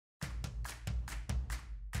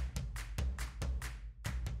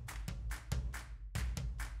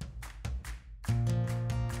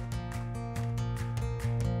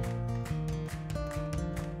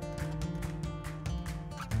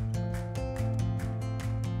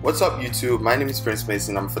What's up YouTube? My name is Prince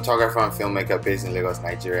Meyson. I'm a photographer and filmmaker based in Lagos,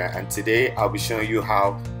 Nigeria, and today I'll be showing you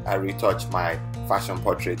how I retouch my fashion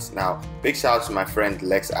portraits. Now, big shout out to my friend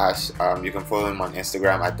Lex Ash. You can follow him on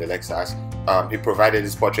Instagram at @LexAsh. He provided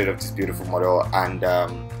this portrait of this beautiful model, and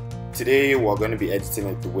today we're going to be editing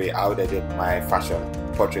it the way I would edit my fashion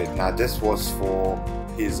portrait. Now, this was for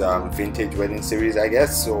his vintage wedding series, I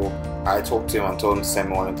guess. So I talked to him and told him to send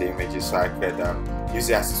me one of the images so I could use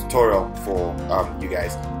it as a tutorial for you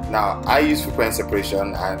guys. Now, I use frequency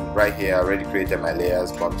separation, and right here I already created my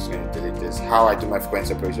layers, but I'm just going to delete this. How I do my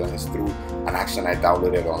frequency separation is through an action I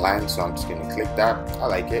downloaded online, so I'm just going to click that. I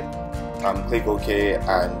like it. Click OK,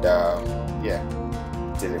 and yeah,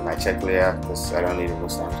 delete my check layer because I don't need it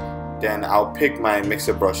most times. Then I'll pick my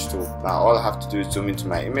mixer brush tool. Now all I have to do is zoom into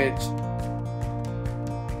my image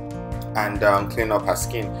and clean up her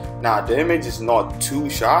skin. Now the image is not too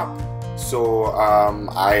sharp, so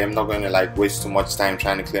I am not going to waste too much time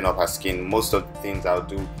trying to clean up her skin. Most of the things I'll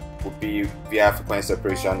do would be via frequency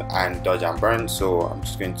separation and dodge and burn, so I'm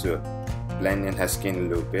just going to blend in her skin a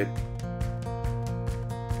little bit.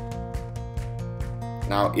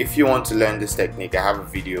 Now if you want to learn this technique, I have a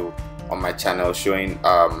video on my channel showing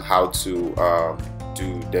how to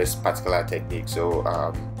do this particular technique, so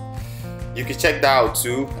you can check that out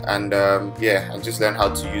too, and yeah, and just learn how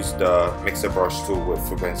to use the mixer brush tool with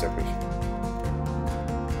frequency separation.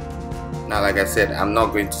 Now, like I said, I'm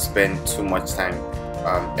not going to spend too much time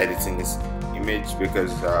editing this image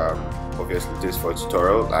because obviously this is for a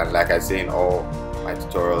tutorial, and like I say in all my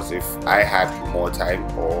tutorials, if I had more time,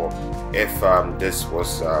 or if this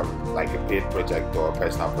was like a paid project or a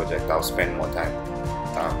personal project, I'll spend more time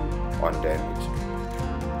on the image.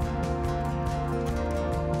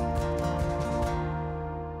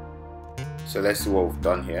 So let's see what we've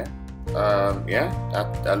done here. Yeah,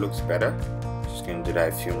 that looks better. Just gonna do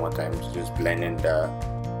that a few more times, just blend in the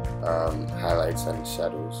highlights and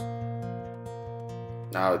shadows.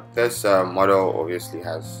 Now this model obviously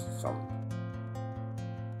has some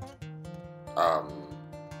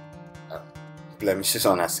blemishes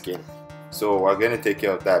on her skin, so we're gonna take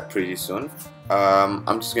care of that pretty soon.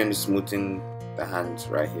 I'm just going to smoothen the hands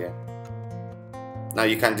right here. Now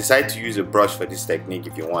you can decide to use a brush for this technique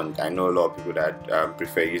if you want. I know a lot of people that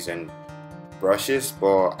prefer using brushes,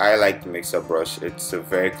 but I like the mixer brush. It's a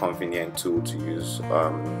very convenient tool to use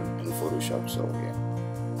in Photoshop, so yeah.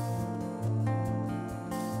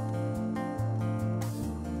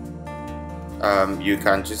 You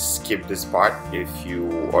can just skip this part if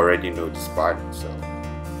you already know this part. So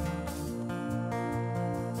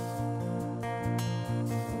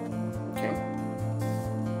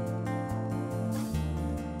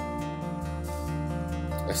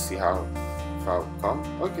let's see how far we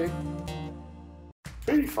come. Okay,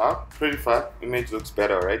 pretty far. Image looks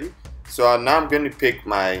better already. So now I'm going to pick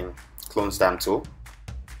my clone stamp tool,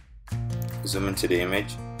 zoom into the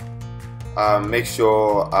image, make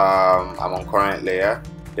sure I'm on current layer,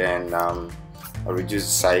 then I'll reduce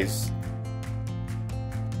the size.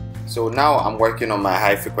 So now I'm working on my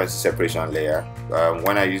high frequency separation layer.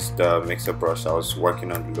 When I used the mixer brush, I was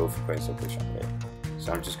working on the low frequency separation layer.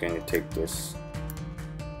 So I'm just going to take this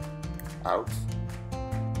out,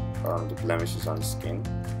 the blemishes on the skin,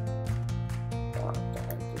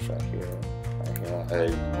 this right here.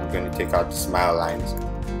 I'm going to take out the smile lines.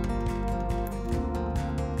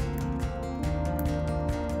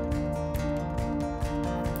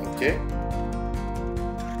 Okay,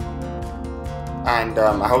 and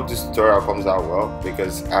I hope this tutorial comes out well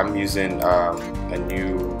because I'm using a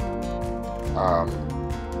new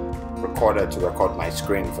recorder to record my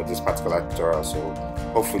screen for this particular tutorial, so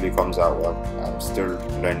hopefully it comes out well. I'm still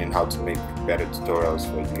learning how to make better tutorials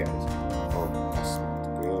for you guys. Oh, that's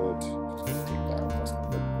not good. Just gonna take that. That's not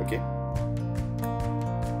good. Okay.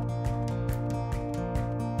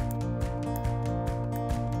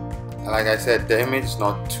 Like I said, the image is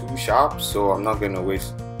not too sharp, so I'm not gonna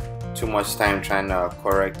waste too much time trying to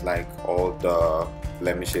correct all the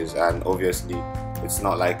blemishes, and obviously it's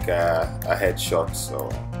not like a headshot, so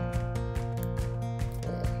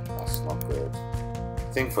yeah, that's not good.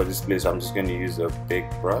 I think for this place I'm just going to use a big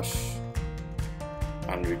brush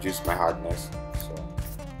and reduce my hardness. So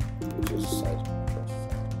reduce the size of my brush.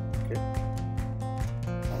 Okay,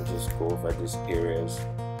 and just go over these areas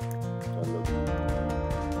that look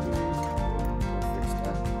fix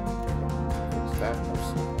that.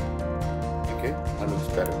 Okay, that looks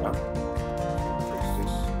better now. Fix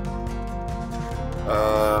this.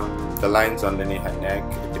 The lines underneath her neck,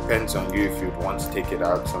 it depends on you if you'd want to take it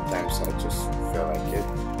out. Sometimes I just feel like it.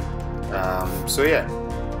 So yeah,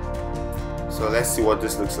 so let's see what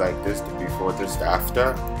this looks like, this the before, this the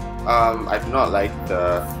after. I do not like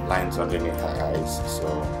the lines underneath her eyes, so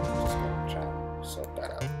I'm just going to try and sort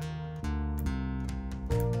that out.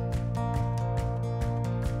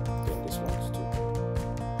 Then this one's too.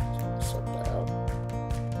 Just going to sort that out.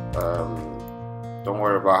 Don't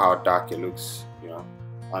worry about how dark it looks, you know,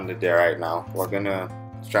 under there right now. We're gonna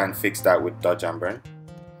try and fix that with dodge and burn.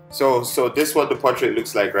 So this is what the portrait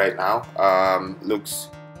looks like right now.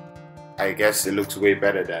 I guess it looks way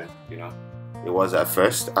better than, you know, it was at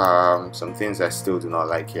first. Some things I still do not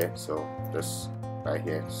like here, so this right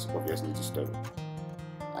here is obviously disturbing,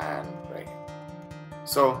 and right here.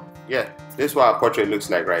 So yeah, this is what our portrait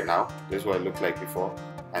looks like right now. This is what it looked like before,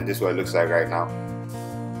 and this is what it looks like right now.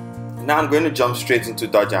 Now I'm going to jump straight into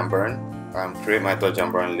dodge and burn. Create my dodge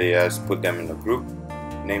and burn layers, put them in a group,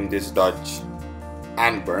 name this dodge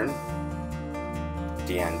and burn,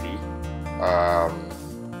 D and B.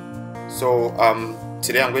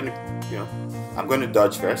 Today I'm going to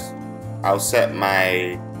dodge first. I'll set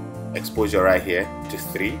my exposure right here to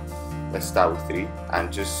 3. Let's start with 3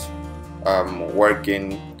 and just work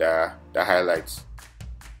in the highlights.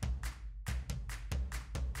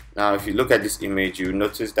 Now if you look at this image, you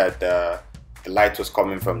notice that the light was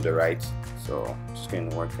coming from the right, so I'm just going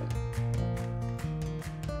to work in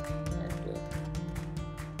like that.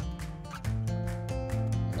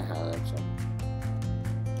 And the highlights on.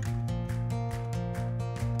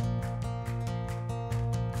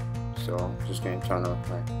 So I'm just going to turn off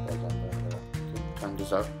my turn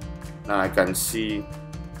this off. Now I can see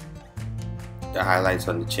the highlights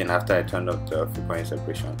on the chin after I turned off the frequency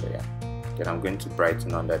separation layer. Then I'm going to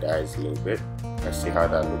brighten under the eyes a little bit. Let's see how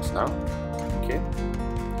that looks now. Okay.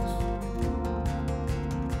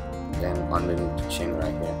 Then underneath the chin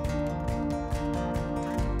right here.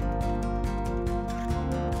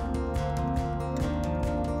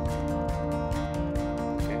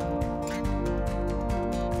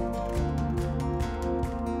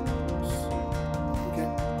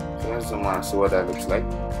 And see what that looks like.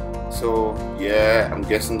 So yeah, I'm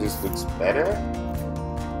guessing this looks better.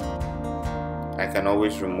 I can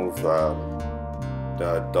always remove the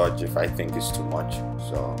dodge if I think it's too much.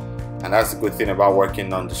 So, and that's the good thing about working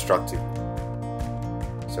non-destructive.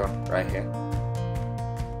 So right here,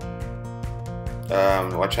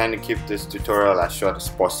 we're trying to keep this tutorial as short as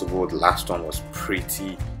possible. The last one was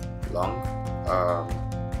pretty long.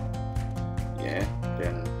 Yeah,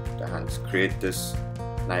 then the hands, create this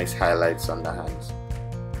nice highlights on the hands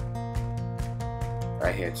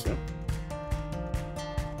right here too.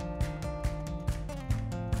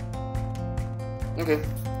 Okay,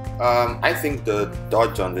 I think the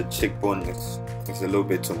dodge on the cheekbone is a little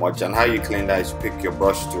bit too much, and how you clean that is pick your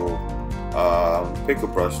brush tool,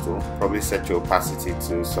 probably set your opacity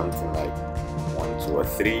to something like 1, 2 or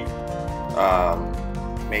 3,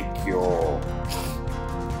 make your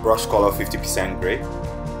brush color 50% gray,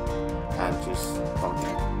 and just come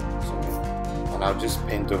here. And I'll just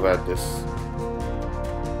paint over this.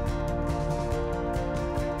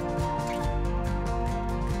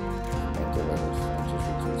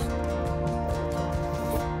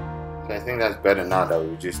 So I think that's better now that we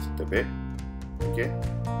reduced it a bit. Okay.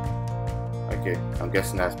 Okay, I'm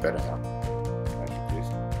guessing that's better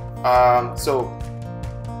now. So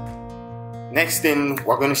next thing,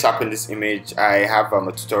 we're going to sharpen this image. I have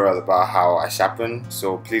a tutorial about how I sharpen,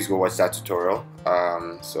 so please go watch that tutorial.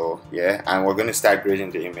 So yeah, and we're going to start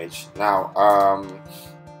grading the image now.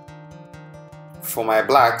 For my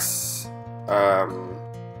blacks,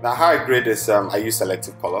 now how I grade is I use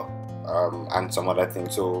selective color and some other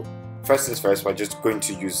things. So first things first, we're just going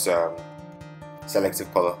to use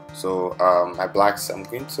selective color. So my blacks, I'm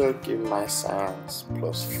going to give my cyans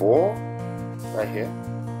 +4 right here.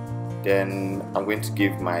 Then I'm going to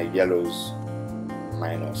give my yellows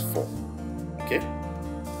 -4. Okay.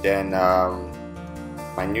 Then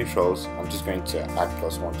my neutrals, I'm just going to add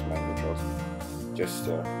 +1 to my neutrals, just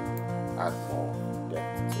to add more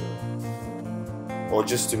depth to, or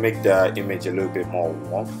just to make the image a little bit more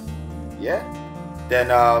warm. Yeah. Then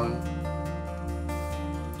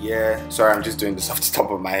yeah, sorry, I'm just doing this off the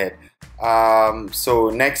top of my head. So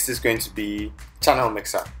next is going to be channel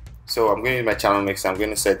mixer. So I'm going to use my channel mixer. I'm going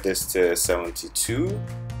to set this to 72.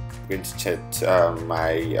 I'm going to set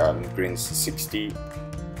my greens to 60.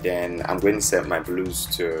 Then I'm going to set my blues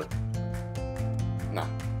to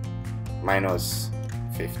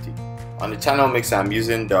 -50. On the channel mixer, I'm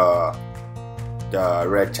using the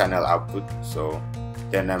red channel output. So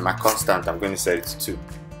then my constant, I'm going to set it to 2.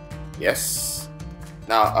 Yes.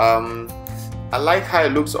 Now I like how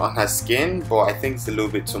it looks on her skin, but I think it's a little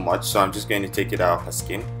bit too much, so I'm just going to take it out of her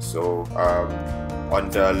skin. So on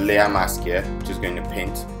the layer mask here, I'm just going to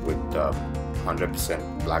paint with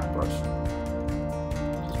 100% black brush.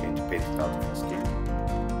 Just going to paint it out of the skin.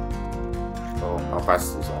 So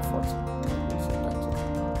opacity is on 40. Just going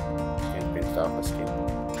to paint it out of her skin.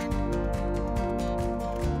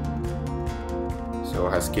 So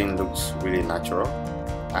her skin looks really natural,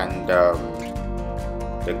 and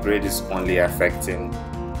the grade is only affecting.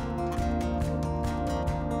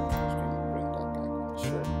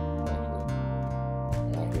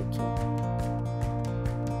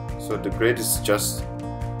 So the grade is just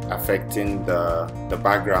affecting the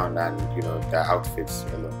background and the outfits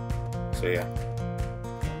alone. So yeah.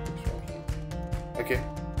 Okay.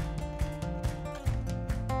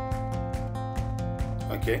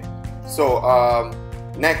 So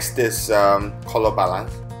next is color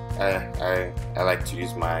balance. I like to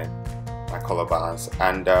use my color balance,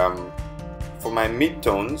 and for my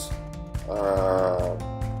midtones.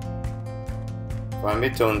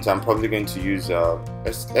 I'm probably going to use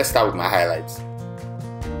let's start with my highlights.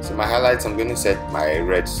 So my highlights, I'm going to set my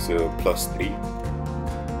reds to +3,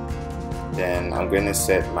 then I'm going to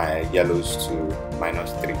set my yellows to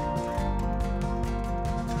 -3.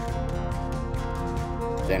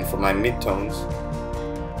 Then for my midtones,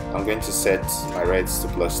 I'm going to set my reds to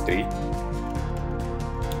 +3,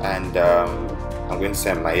 and I'm going to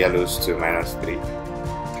set my yellows to -3.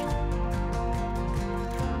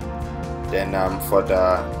 Then for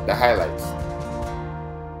the highlights,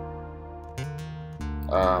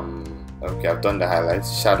 okay, I've done the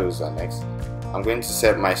highlights. Shadows are next. I'm going to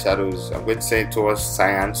set my shadows, I'm going to set it towards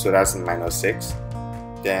cyan, so that's in -6.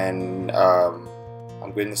 Then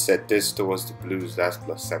I'm going to set this towards the blues, that's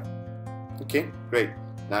 +7. Okay, great.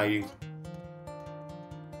 Now you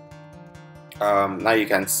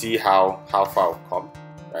can see how far I've come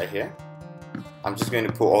right here. I'm just going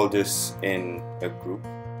to put all this in a group.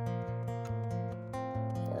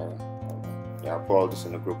 Yeah, I'll put all this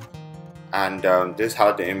in a group, and this is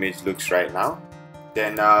how the image looks right now.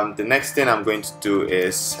 Then the next thing I'm going to do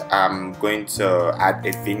is I'm going to add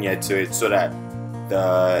a vignette to it so that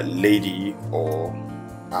the lady or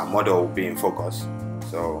model will be in focus.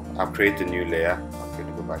 So I'll create a new layer. I'm going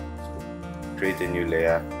to go back to create a new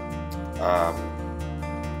layer.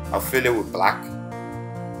 I'll fill it with black.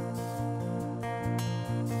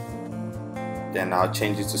 Then I'll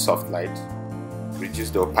change it to soft light.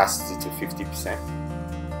 Reduce the opacity to 50%,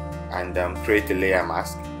 and create a layer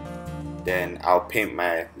mask. Then I'll paint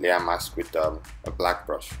my layer mask with a black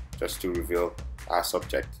brush just to reveal our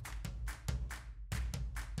subject.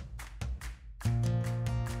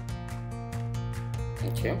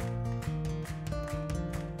 Okay,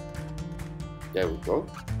 there we go.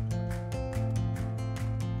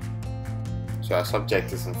 So our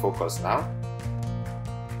subject is in focus now.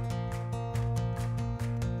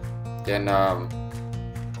 Then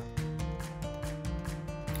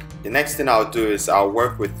the next thing I'll do is I'll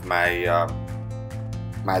work with my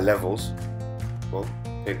my levels. Well,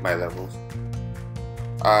 pick my levels.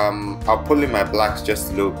 I'll pull in my blacks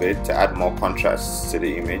just a little bit to add more contrast to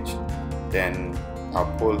the image. Then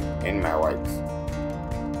I'll pull in my whites.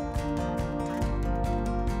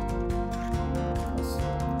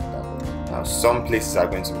 Now some places are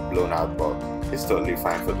going to be blown out, but it's totally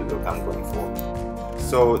fine for the look I'm going for.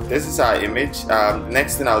 So this is our image.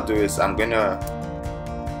 Next thing I'll do is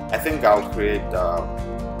I think I'll create,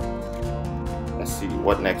 let's see,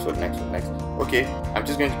 what next. Okay, I'm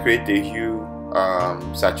just going to create a hue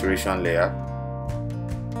saturation layer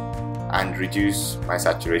and reduce my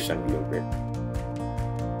saturation a little bit.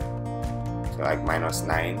 So like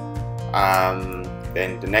 -9.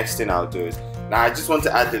 Then the next thing I'll do is, now I just want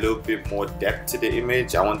to add a little bit more depth to the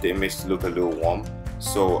image. I want the image to look a little warm.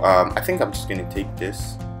 So I think I'm just going to take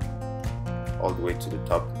this all the way to the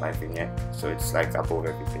top of my vignette, so it's like above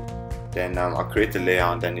everything. Then I'll create a layer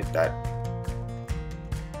underneath that.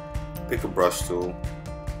 Pick a brush tool,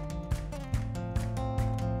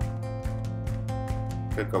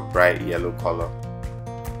 pick a bright yellow color,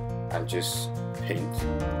 and just paint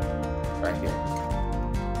right here.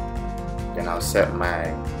 Then I'll set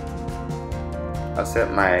my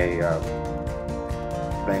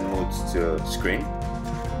blend modes to screen.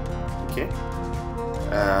 Okay.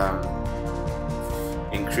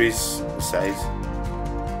 Increase the size.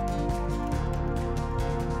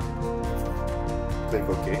 Click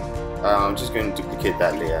OK. I'm just going to duplicate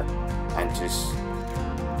that layer and just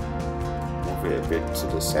move it a bit to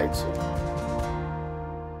the side. So,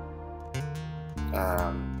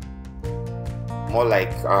 more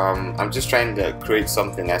like I'm just trying to create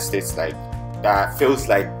something that states like that feels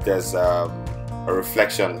like there's a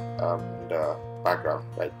reflection in the background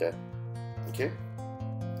right there. Okay.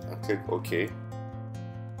 And click OK.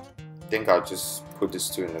 I think I'll just put these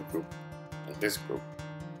two in a group. in this group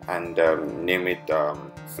and name it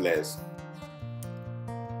flares.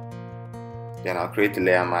 Then I'll create a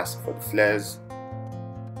layer mask for the flares,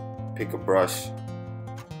 pick a brush,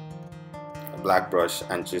 a black brush,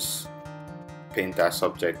 and just paint that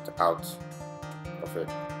subject out of it,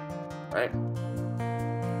 right?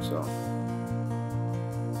 So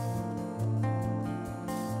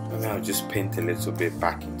I'll just paint a little bit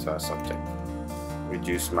back into our subject.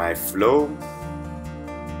 Reduce my flow.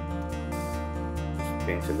 Just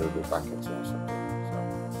paint a little bit back into our subject.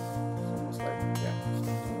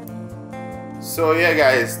 So yeah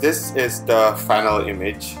guys, this is the final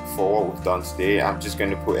image for what we've done today. I'm just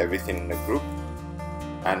going to put everything in a group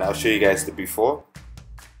and I'll show you guys the before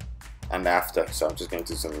and after. So I'm just going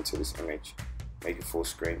to zoom into this image, make it full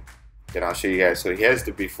screen, then I'll show you guys. So here's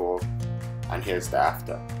the before and here's the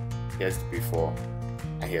after. Here's the before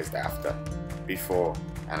and here's the after. Before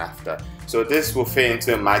and after. So this will fit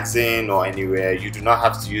into a magazine or anywhere. You do not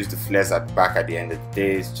have to use the flares at the back at the end of the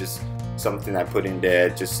day. It's just something I put in there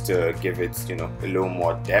just to give it, you know, a little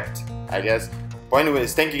more depth, I guess. But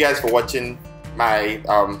anyways, thank you guys for watching my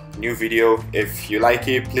new video. If you like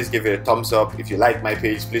it, please give it a thumbs up. If you like my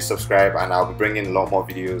page, please subscribe, and I'll be bringing a lot more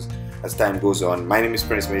videos as time goes on. My name is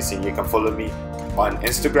Prince Meyson. You can follow me on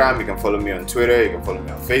Instagram, you can follow me on Twitter, you can follow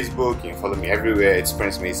me on Facebook, you can follow me everywhere. It's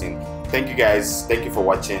Prince Meyson. Thank you guys, thank you for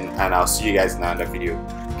watching, and I'll see you guys in another video.